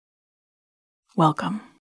Welcome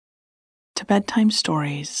to Bedtime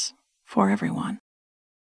Stories for Everyone,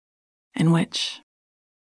 in which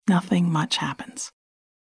nothing much happens.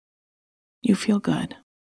 You feel good,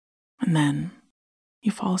 and then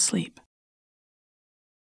you fall asleep.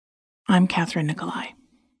 I'm Catherine Nicolai.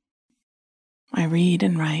 I read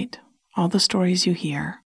and write all the stories you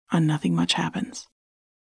hear on Nothing Much Happens,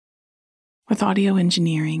 with audio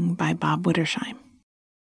engineering by Bob Wittersheim.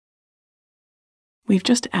 We've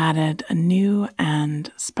just added a new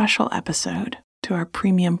and special episode to our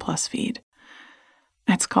Premium Plus feed.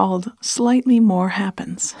 It's called Slightly More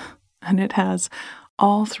Happens, and it has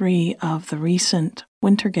all 3 of the recent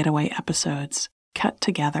Winter Getaway episodes cut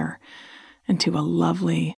together into a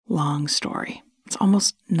lovely long story. It's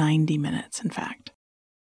almost 90 minutes, in fact.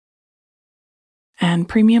 And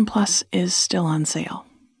Premium Plus is still on sale,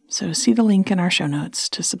 so see the link in our show notes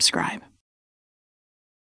to subscribe.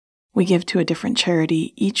 We give to a different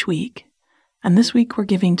charity each week, and this week we're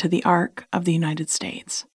giving to the ARC of the United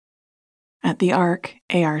States at thearc.org.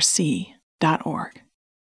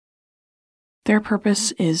 Their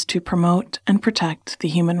purpose is to promote and protect the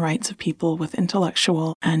human rights of people with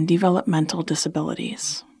intellectual and developmental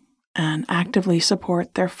disabilities, and actively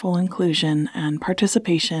support their full inclusion and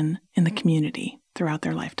participation in the community throughout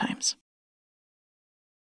their lifetimes.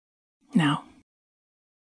 Now,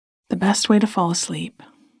 the best way to fall asleep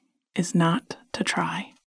is not to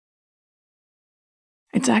try.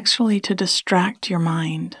 It's actually to distract your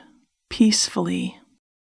mind peacefully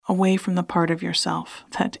away from the part of yourself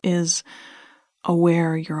that is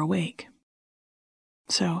aware you're awake.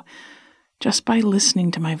 So, just by listening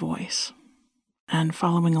to my voice and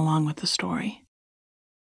following along with the story,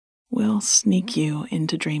 we'll sneak you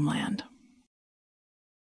into dreamland.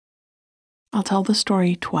 I'll tell the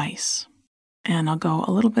story twice, and I'll go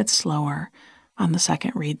a little bit slower on the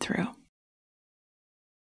second read-through.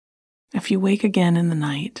 If you wake again in the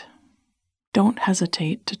night, don't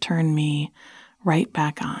hesitate to turn me right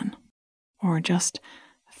back on, or just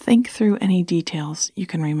think through any details you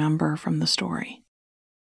can remember from the story.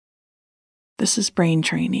 This is brain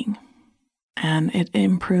training, and it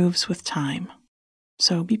improves with time,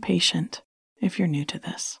 so be patient if you're new to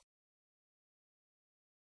this.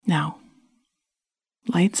 Now,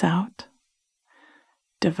 lights out,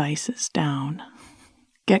 devices down,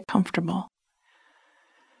 get comfortable.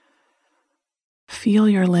 Feel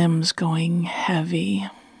your limbs going heavy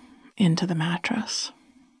into the mattress.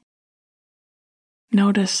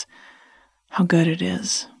 Notice how good it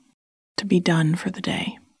is to be done for the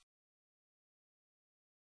day.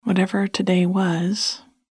 Whatever today was,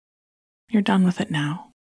 you're done with it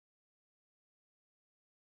now.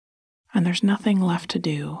 And there's nothing left to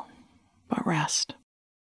do but rest.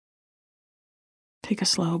 Take a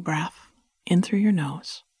slow breath in through your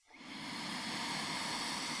nose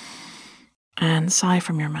and sigh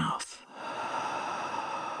from your mouth.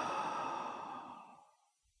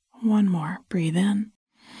 One more. Breathe in.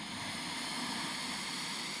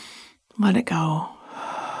 Let it go.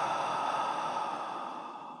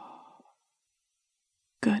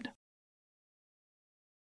 Good.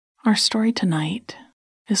 Our story tonight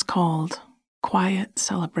is called Quiet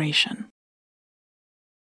Celebration.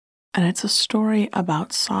 And it's a story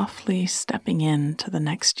about softly stepping into the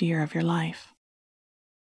next year of your life.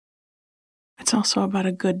 It's also about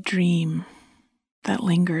a good dream that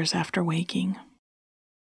lingers after waking.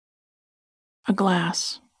 A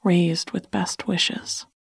glass raised with best wishes,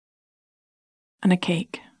 and a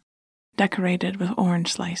cake decorated with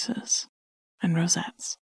orange slices and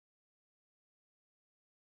rosettes.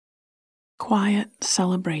 Quiet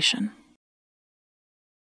celebration.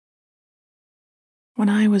 When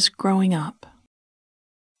I was growing up,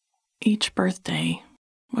 each birthday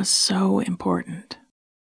was so important.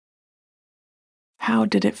 How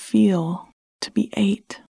did it feel to be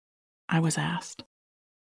 8? I was asked.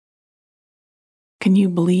 Can you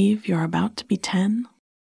believe you're about to be 10?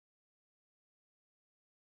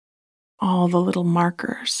 All the little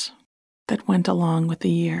markers that went along with the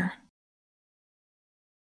year.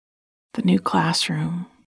 The new classroom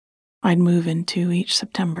I'd move into each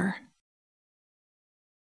September.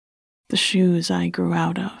 The shoes I grew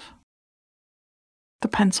out of. The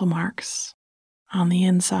pencil marks on the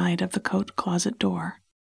inside of the coat closet door.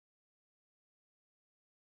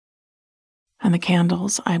 And the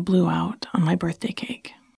candles I blew out on my birthday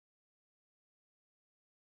cake.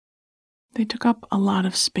 They took up a lot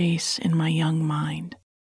of space in my young mind.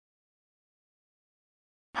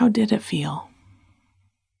 How did it feel?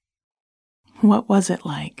 What was it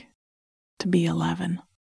like to be 11?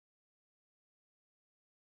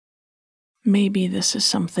 Maybe this is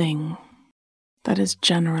something that is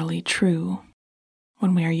generally true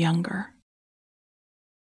when we are younger.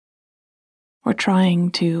 We're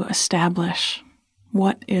trying to establish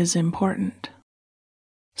what is important,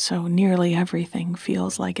 so nearly everything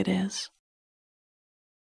feels like it is.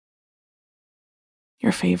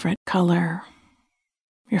 Your favorite color,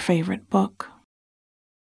 your favorite book,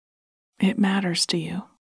 it matters to you.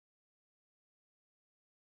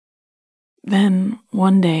 Then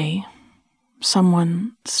one day,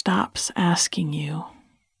 someone stops asking you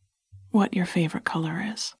what your favorite color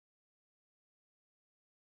is.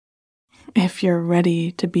 If you're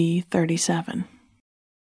ready to be 37.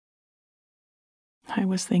 I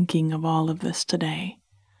was thinking of all of this today,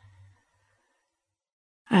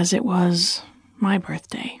 as it was my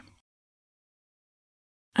birthday,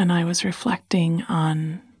 and I was reflecting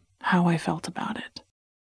on how I felt about it,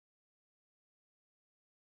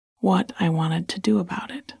 what I wanted to do about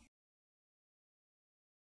it.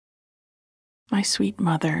 My sweet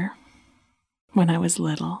mother, when I was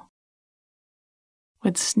little,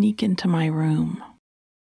 would sneak into my room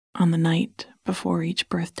on the night before each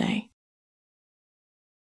birthday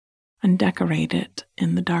and decorate it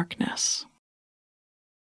in the darkness.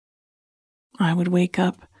 I would wake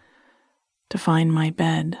up to find my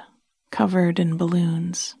bed covered in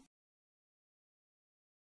balloons,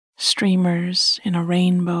 streamers in a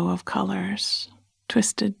rainbow of colors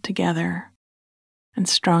twisted together and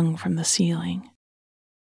strung from the ceiling,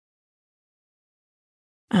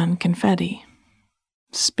 and confetti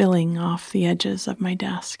spilling off the edges of my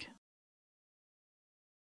desk.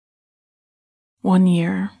 One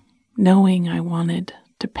year, knowing I wanted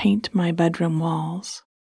to paint my bedroom walls,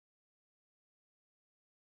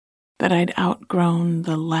 that I'd outgrown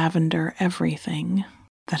the lavender everything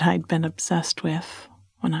that I'd been obsessed with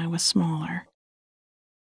when I was smaller.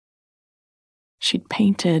 She'd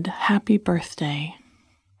painted "Happy Birthday"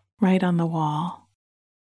 right on the wall,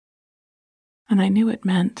 and I knew it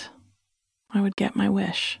meant I would get my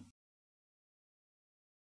wish.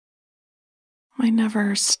 I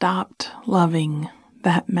never stopped loving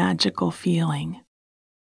that magical feeling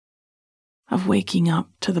of waking up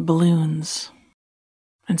to the balloons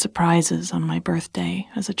and surprises on my birthday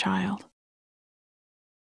as a child.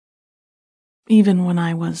 Even when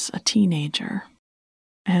I was a teenager,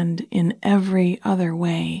 and in every other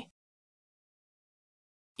way,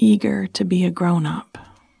 eager to be a grown-up,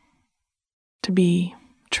 to be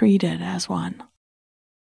treated as one.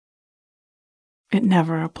 It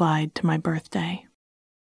never applied to my birthday.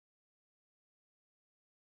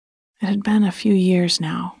 It had been a few years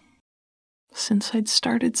now since I'd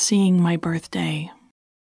started seeing my birthday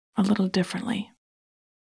a little differently.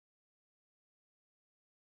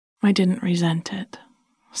 I didn't resent it,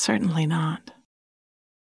 certainly not.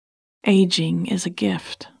 Aging is a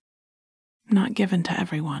gift, not given to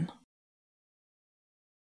everyone.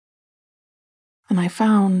 And I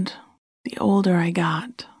found the older I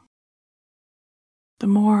got, the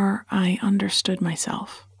more I understood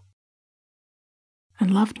myself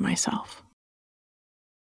and loved myself.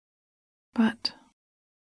 But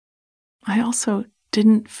I also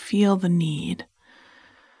didn't feel the need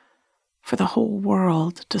for the whole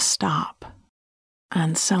world to stop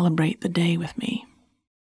and celebrate the day with me.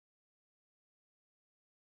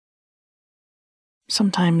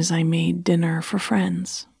 Sometimes I made dinner for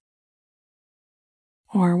friends,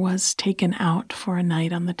 or was taken out for a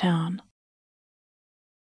night on the town.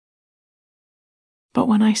 But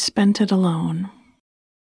when I spent it alone,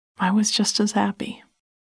 I was just as happy.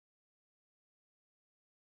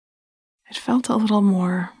 It felt a little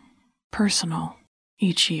more personal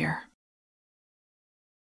each year.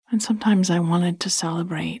 And sometimes I wanted to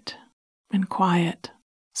celebrate in quiet,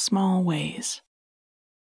 small ways.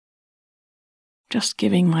 Just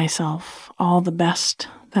giving myself all the best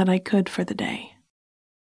that I could for the day.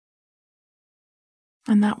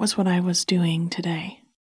 And that was what I was doing today.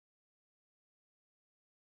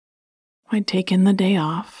 I'd taken the day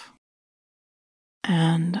off,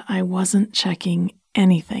 and I wasn't checking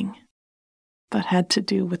anything that had to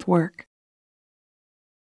do with work.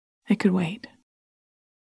 It could wait.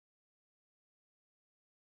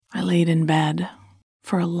 I laid in bed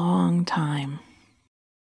for a long time.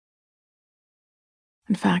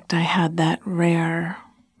 In fact, I had that rare,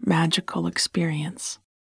 magical experience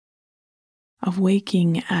of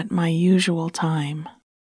waking at my usual time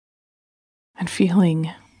and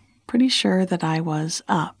feeling pretty sure that I was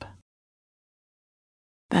up,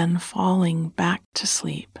 then falling back to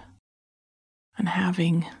sleep and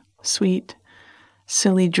having sweet,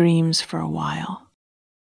 silly dreams for a while,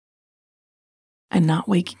 and not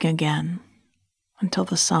waking again until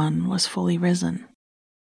the sun was fully risen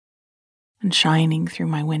and shining through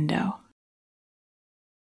my window.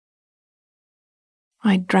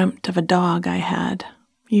 I dreamt of a dog I had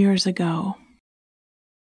years ago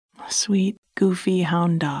a sweet, goofy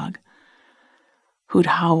hound dog who'd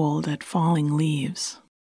howled at falling leaves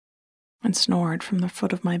and snored from the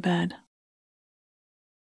foot of my bed.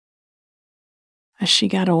 As she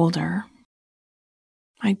got older,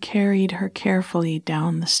 I carried her carefully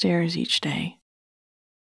down the stairs each day,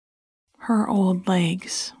 her old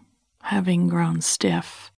legs having grown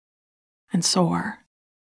stiff and sore.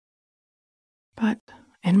 But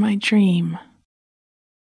in my dream,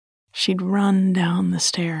 she'd run down the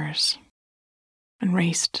stairs and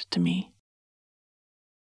raced to me.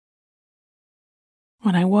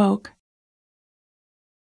 When I woke,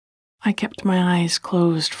 I kept my eyes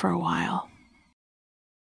closed for a while,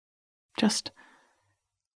 just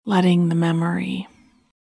letting the memory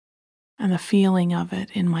and the feeling of it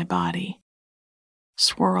in my body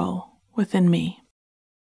swirl within me.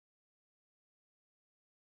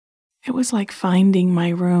 It was like finding my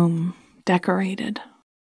room decorated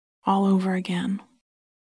all over again.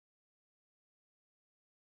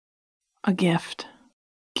 A gift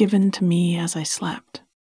given to me as I slept,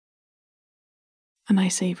 and I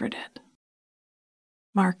savored it,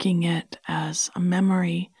 marking it as a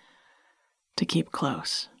memory to keep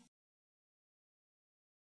close.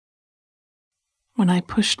 When I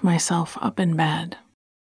pushed myself up in bed,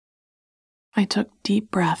 I took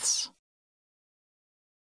deep breaths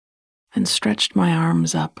and stretched my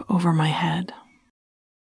arms up over my head.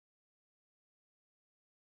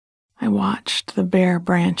 I watched the bare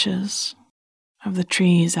branches of the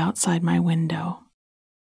trees outside my window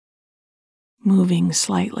moving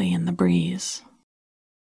slightly in the breeze,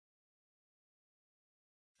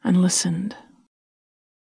 and listened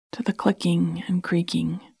to the clicking and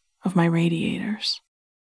creaking of my radiators.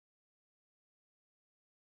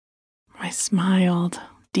 I smiled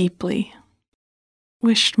deeply,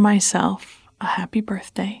 wished myself a happy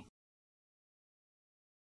birthday,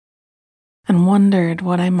 and wondered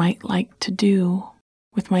what I might like to do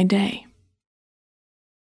with my day.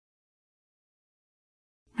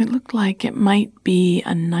 It looked like it might be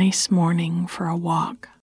a nice morning for a walk.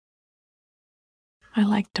 I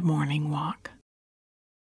liked a morning walk,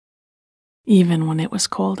 even when it was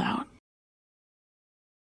cold out.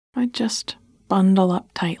 I'd just bundle up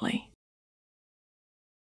tightly.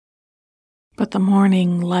 But the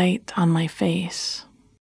morning light on my face,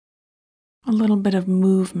 a little bit of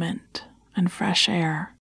movement and fresh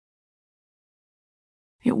air,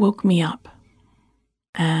 it woke me up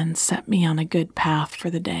and set me on a good path for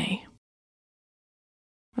the day,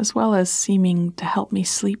 as well as seeming to help me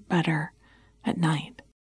sleep better at night.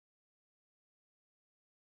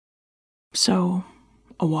 So,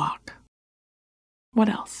 a walk. What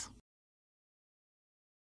else?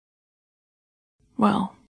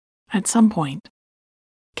 Well, at some point,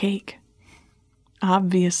 cake.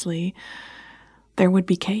 Obviously, there would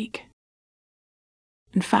be cake.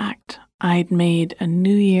 In fact, I'd made a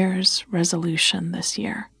New Year's resolution this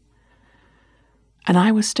year, and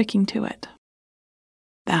I was sticking to it.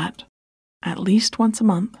 That, at least once a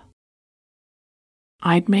month,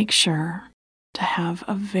 I'd make sure to have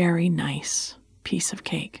a very nice piece of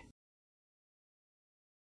cake.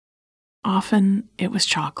 Often it was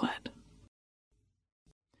chocolate.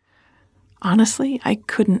 Honestly, I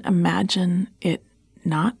couldn't imagine it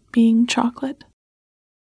not being chocolate.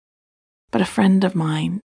 But a friend of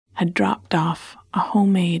mine had dropped off a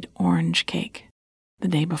homemade orange cake the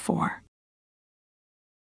day before.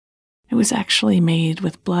 It was actually made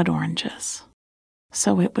with blood oranges,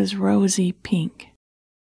 so it was rosy pink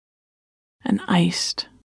and iced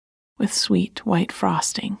with sweet white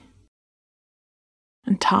frosting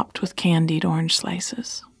and topped with candied orange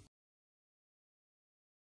slices.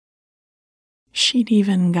 She'd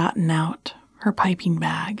even gotten out her piping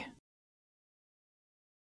bag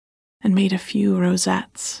and made a few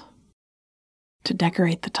rosettes to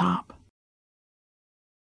decorate the top.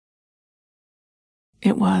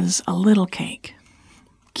 It was a little cake,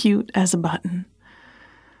 cute as a button,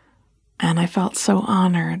 and I felt so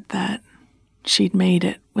honored that she'd made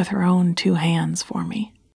it with her own 2 hands for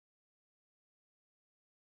me.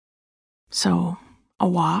 So, a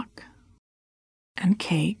walk and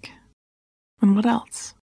cake, and what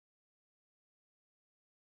else?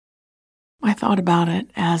 I thought about it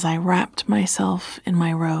as I wrapped myself in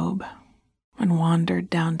my robe and wandered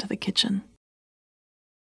down to the kitchen.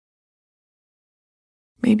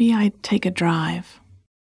 Maybe I'd take a drive.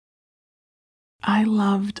 I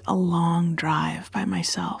loved a long drive by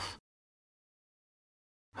myself,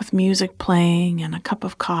 with music playing and a cup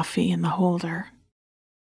of coffee in the holder.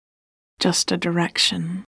 Just a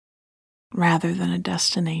direction rather than a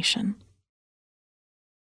destination.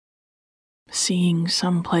 Seeing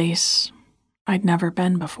some place I'd never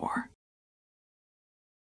been before.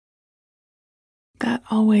 that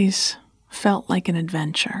always felt like an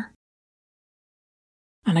adventure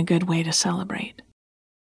and a good way to celebrate.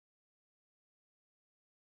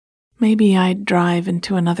 Maybe I'd drive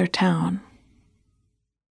into another town,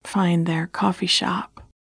 find their coffee shop,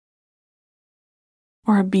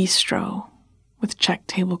 or a bistro with checked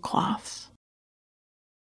tablecloths,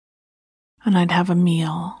 and I'd have a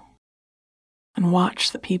meal and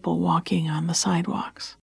watch the people walking on the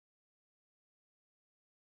sidewalks.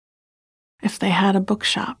 If they had a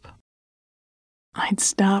bookshop, I'd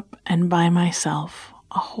stop and buy myself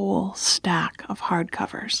a whole stack of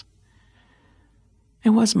hardcovers. It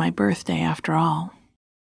was my birthday after all.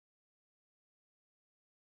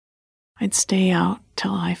 I'd stay out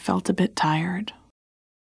till I felt a bit tired,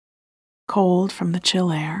 cold from the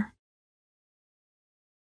chill air.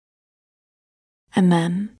 And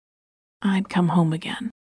then I'd come home again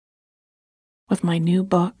with my new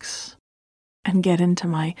books and get into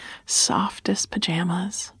my softest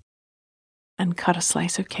pajamas and cut a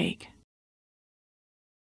slice of cake.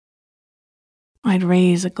 I'd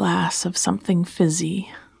raise a glass of something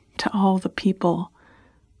fizzy to all the people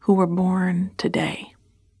who were born today,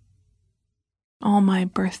 all my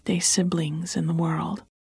birthday siblings in the world,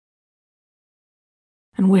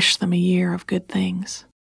 and wish them a year of good things.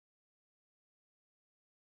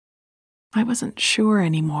 I wasn't sure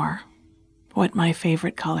anymore what my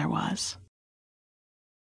favorite color was,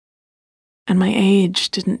 and my age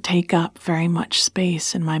didn't take up very much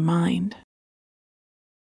space in my mind.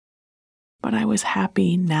 But I was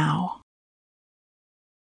happy now.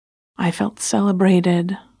 I felt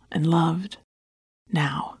celebrated and loved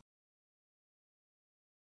now.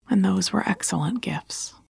 And those were excellent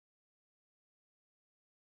gifts.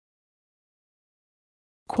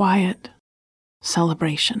 Quiet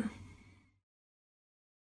celebration.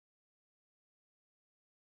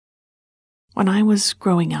 When I was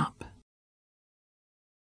growing up,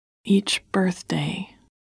 each birthday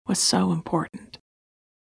was so important.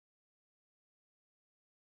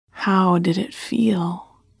 How did it feel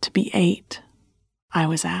to be 8? I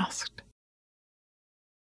was asked.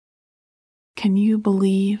 Can you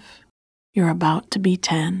believe you're about to be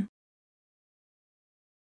 10?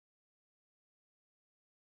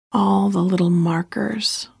 All the little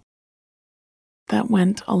markers that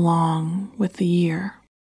went along with the year.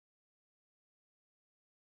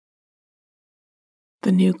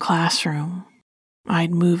 The new classroom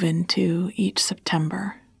I'd move into each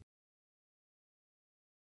September.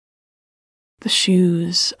 The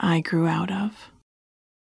shoes I grew out of.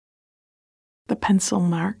 The pencil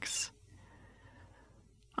marks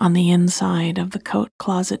on the inside of the coat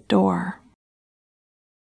closet door.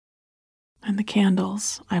 And the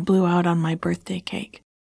candles I blew out on my birthday cake.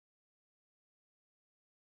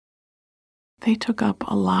 They took up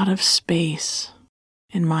a lot of space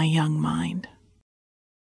in my young mind.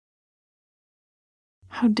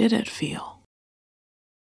 How did it feel?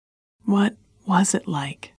 What was it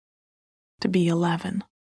like to be 11?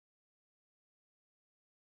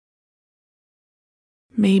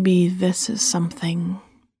 Maybe this is something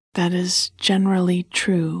that is generally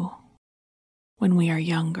true when we are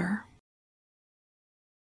younger.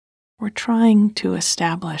 We're trying to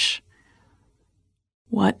establish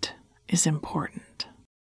what is important.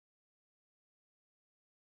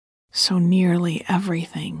 So nearly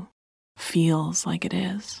everything feels like it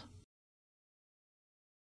is.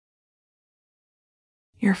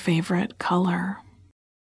 Your favorite color,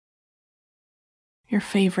 your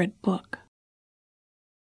favorite book.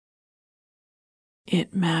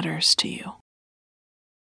 It matters to you.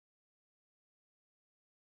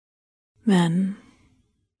 Then,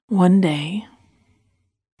 one day,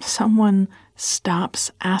 someone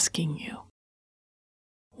stops asking you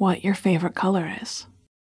what your favorite color is,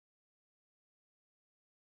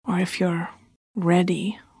 or if you're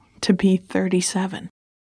ready to be 37.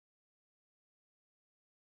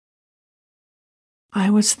 I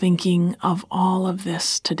was thinking of all of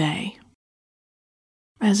this today,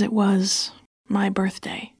 as it was my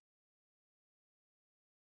birthday,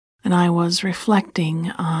 and I was reflecting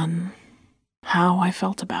on how I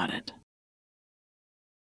felt about it,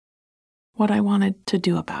 what I wanted to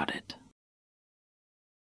do about it.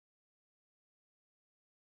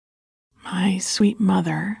 My sweet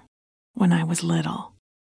mother, when I was little,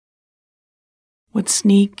 would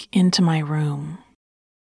sneak into my room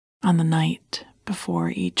on the night before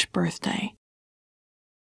each birthday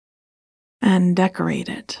and decorate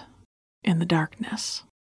it in the darkness.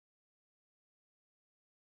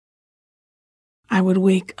 I would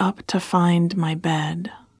wake up to find my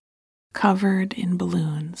bed covered in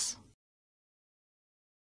balloons,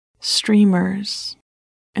 streamers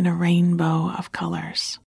in a rainbow of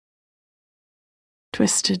colors.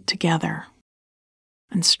 twisted together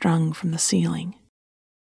and strung from the ceiling,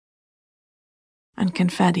 and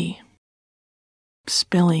confetti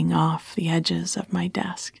spilling off the edges of my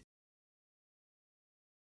desk.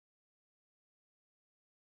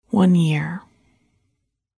 One year,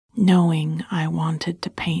 knowing I wanted to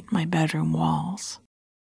paint my bedroom walls,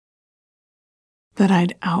 that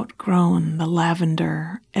I'd outgrown the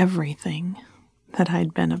lavender everything that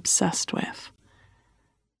I'd been obsessed with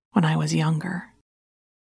when I was younger.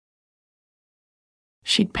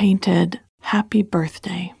 She'd painted "Happy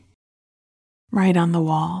Birthday" right on the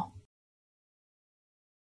wall,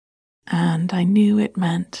 and I knew it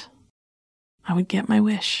meant I would get my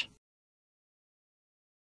wish.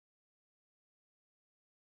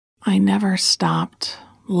 I never stopped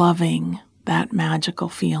loving that magical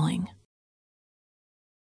feeling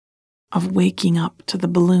of waking up to the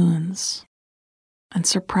balloons and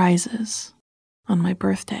surprises on my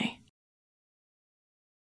birthday.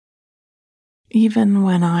 Even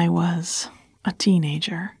when I was a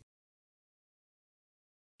teenager,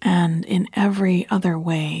 and in every other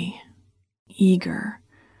way eager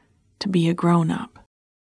to be a grown-up,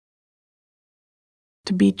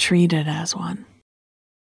 to be treated as one.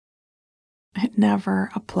 It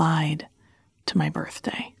never applied to my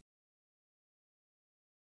birthday.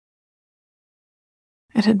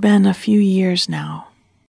 It had been a few years now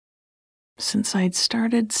since I'd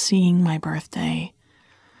started seeing my birthday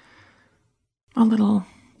a little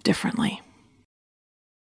differently.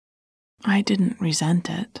 I didn't resent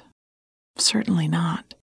it, certainly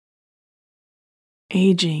not.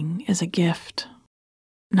 Aging is a gift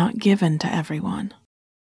not given to everyone.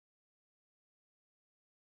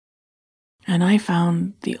 And I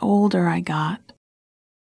found the older I got,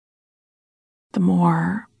 the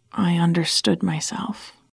more I understood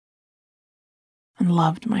myself and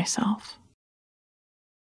loved myself.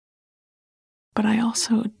 But I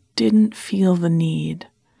also didn't feel the need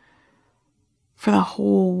for the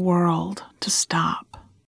whole world to stop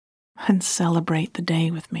and celebrate the day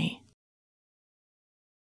with me.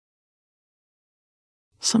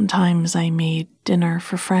 Sometimes I made dinner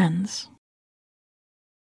for friends,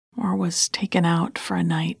 or was taken out for a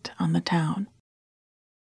night on the town.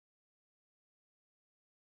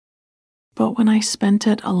 But when I spent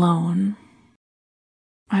it alone,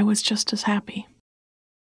 I was just as happy.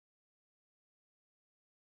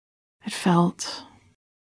 It felt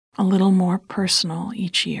a little more personal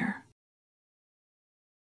each year.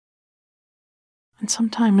 And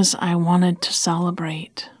sometimes I wanted to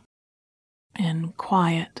celebrate in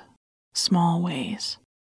quiet, small ways,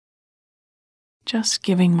 just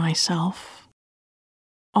giving myself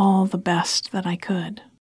all the best that I could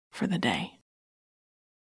for the day.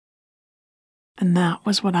 And that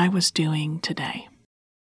was what I was doing today.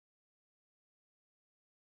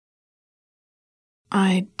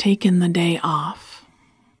 I'd taken the day off,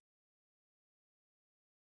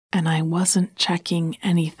 and I wasn't checking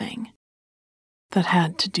anything that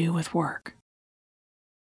had to do with work.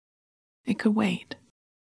 It could wait.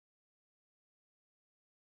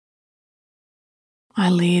 I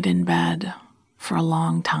laid in bed for a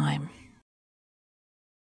long time.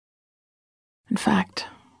 In fact,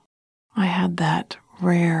 I had that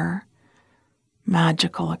rare,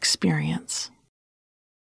 magical experience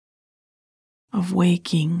of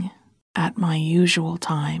waking at my usual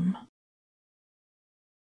time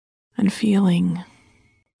and feeling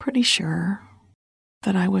pretty sure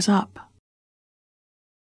that I was up.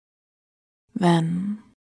 Then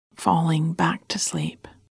falling back to sleep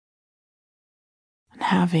and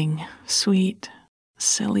having sweet,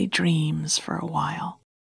 silly dreams for a while,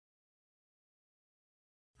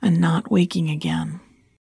 and not waking again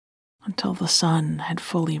until the sun had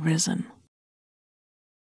fully risen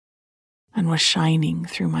and was shining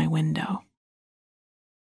through my window.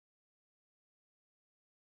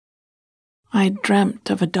 I'd dreamt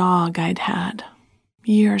of a dog I'd had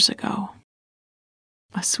years ago,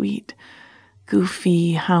 a sweet,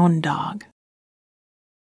 goofy hound dog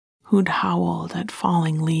who'd howled at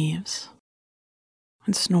falling leaves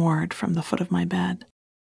and snored from the foot of my bed.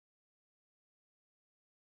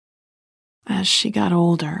 As she got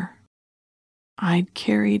older, I'd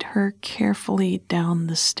carried her carefully down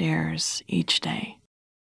the stairs each day,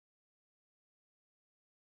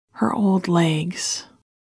 her old legs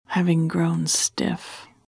having grown stiff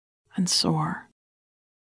and sore.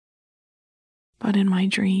 But in my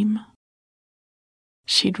dream,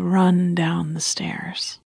 she'd run down the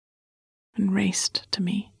stairs and raced to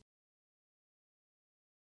me.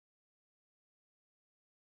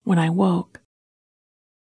 When I woke,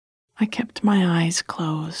 I kept my eyes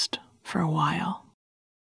closed for a while.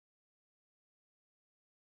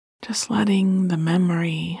 Just letting the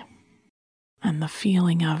memory and the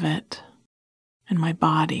feeling of it in my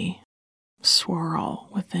body swirl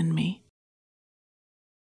within me.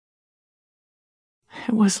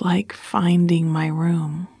 It was like finding my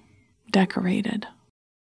room decorated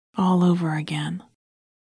all over again.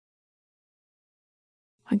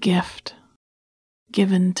 A gift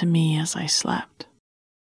given to me as I slept.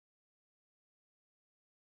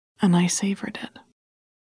 And I savored it,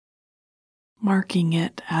 marking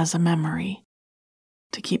it as a memory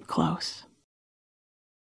to keep close.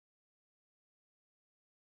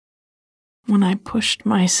 When I pushed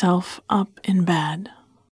myself up in bed,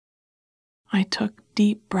 I took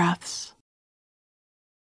deep breaths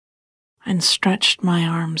and stretched my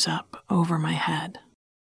arms up over my head.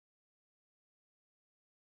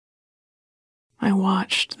 I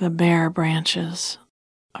watched the bare branches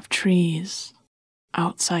of trees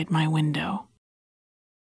outside my window,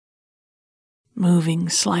 moving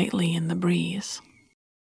slightly in the breeze,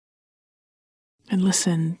 and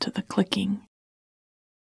listened to the clicking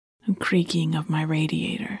and creaking of my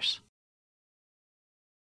radiators.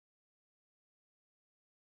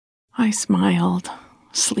 I smiled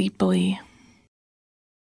sleepily,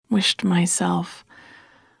 wished myself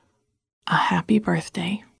a happy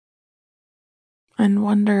birthday, and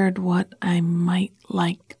wondered what I might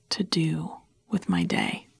like to do with my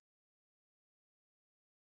day.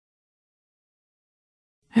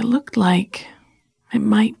 It looked like it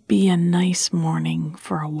might be a nice morning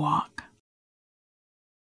for a walk.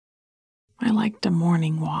 I liked a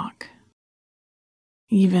morning walk,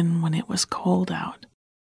 even when it was cold out.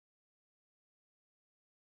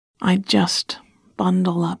 I'd just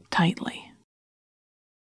bundle up tightly.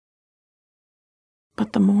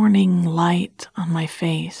 But the morning light on my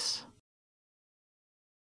face,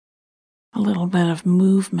 a little bit of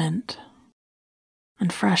movement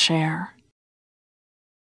and fresh air,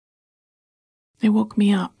 it woke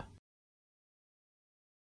me up,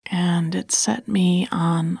 and it set me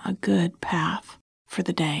on a good path for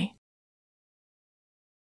the day,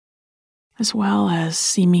 as well as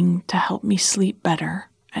seeming to help me sleep better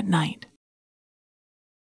at night.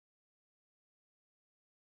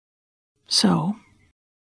 So,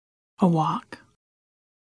 a walk.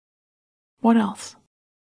 What else?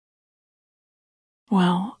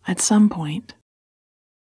 Well, at some point,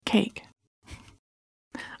 cake.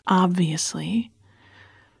 Obviously,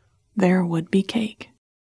 there would be cake.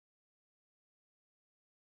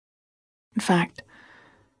 In fact,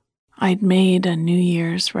 I'd made a New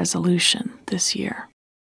Year's resolution this year,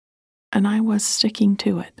 and I was sticking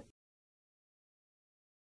to it.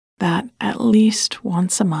 That at least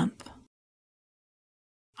once a month,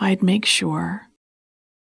 I'd make sure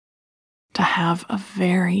to have a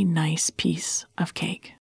very nice piece of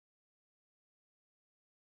cake.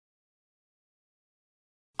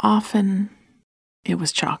 Often, it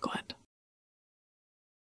was chocolate.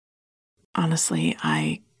 Honestly,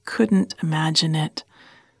 I couldn't imagine it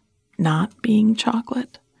not being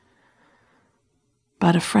chocolate.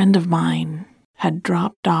 But a friend of mine had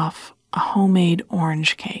dropped off a homemade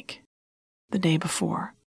orange cake the day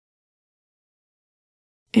before.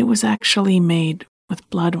 It was actually made with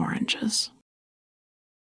blood oranges,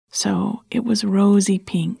 so it was rosy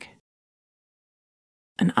pink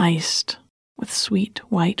and iced with sweet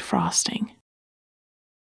white frosting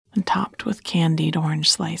and topped with candied orange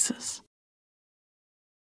slices.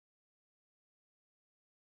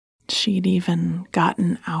 She'd even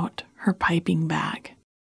gotten out her piping bag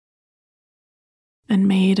and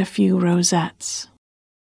made a few rosettes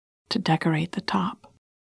to decorate the top.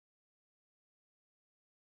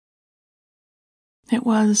 It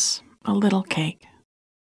was a little cake,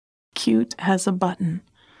 cute as a button,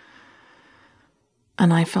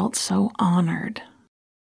 and I felt so honored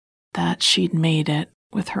that she'd made it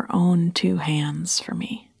with her own 2 hands for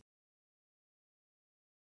me.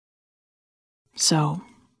 So,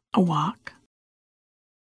 a walk,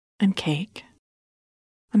 and cake,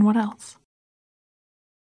 and what else?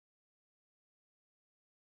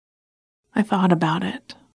 I thought about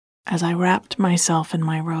it as I wrapped myself in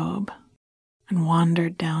my robe and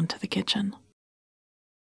wandered down to the kitchen.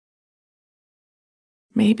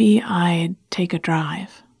 Maybe I'd take a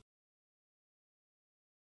drive.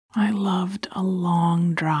 I loved a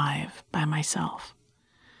long drive by myself,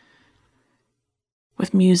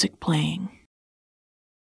 with music playing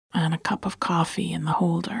and a cup of coffee in the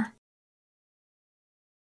holder.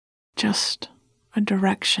 Just a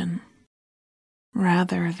direction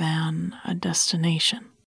rather than a destination.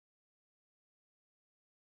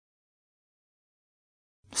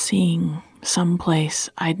 Seeing someplace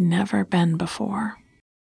I'd never been before.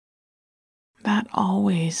 That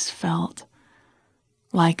always felt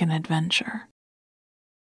like an adventure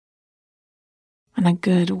and a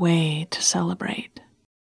good way to celebrate.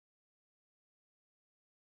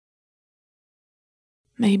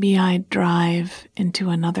 Maybe I'd drive into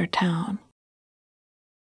another town,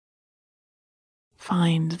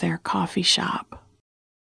 find their coffee shop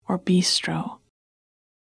or bistro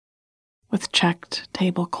with checked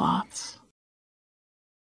tablecloths,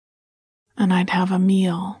 and I'd have a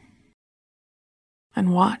meal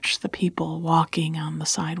and watch the people walking on the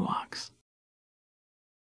sidewalks.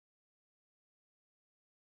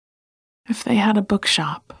 If they had a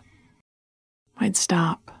bookshop, I'd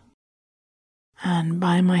stop and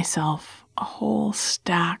buy myself a whole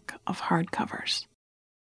stack of hardcovers.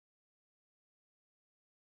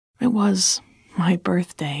 It was my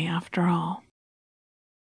birthday after all.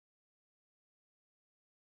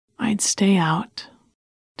 I'd stay out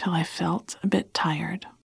till I felt a bit tired,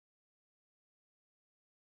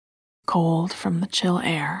 cold from the chill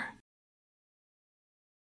air,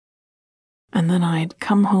 and then I'd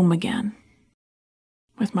come home again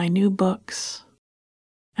with my new books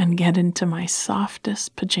and get into my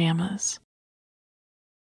softest pajamas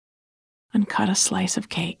and cut a slice of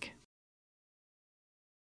cake.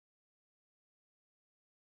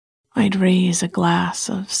 I'd raise a glass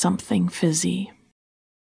of something fizzy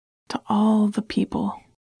to all the people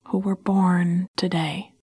who were born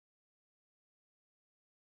today,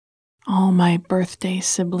 all my birthday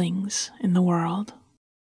siblings in the world,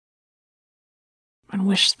 and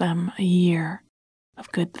wish them a year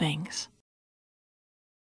of good things.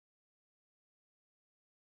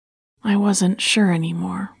 I wasn't sure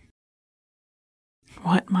anymore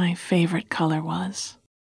what my favorite color was,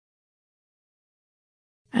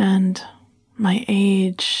 and my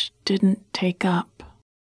age didn't take up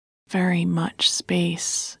very much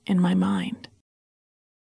space in my mind.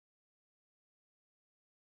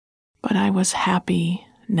 But I was happy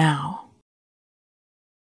now.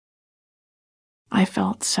 I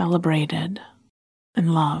felt celebrated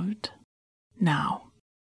and loved now.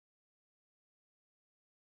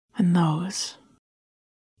 And those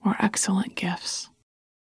were excellent gifts.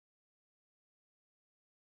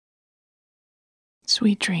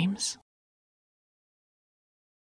 Sweet dreams.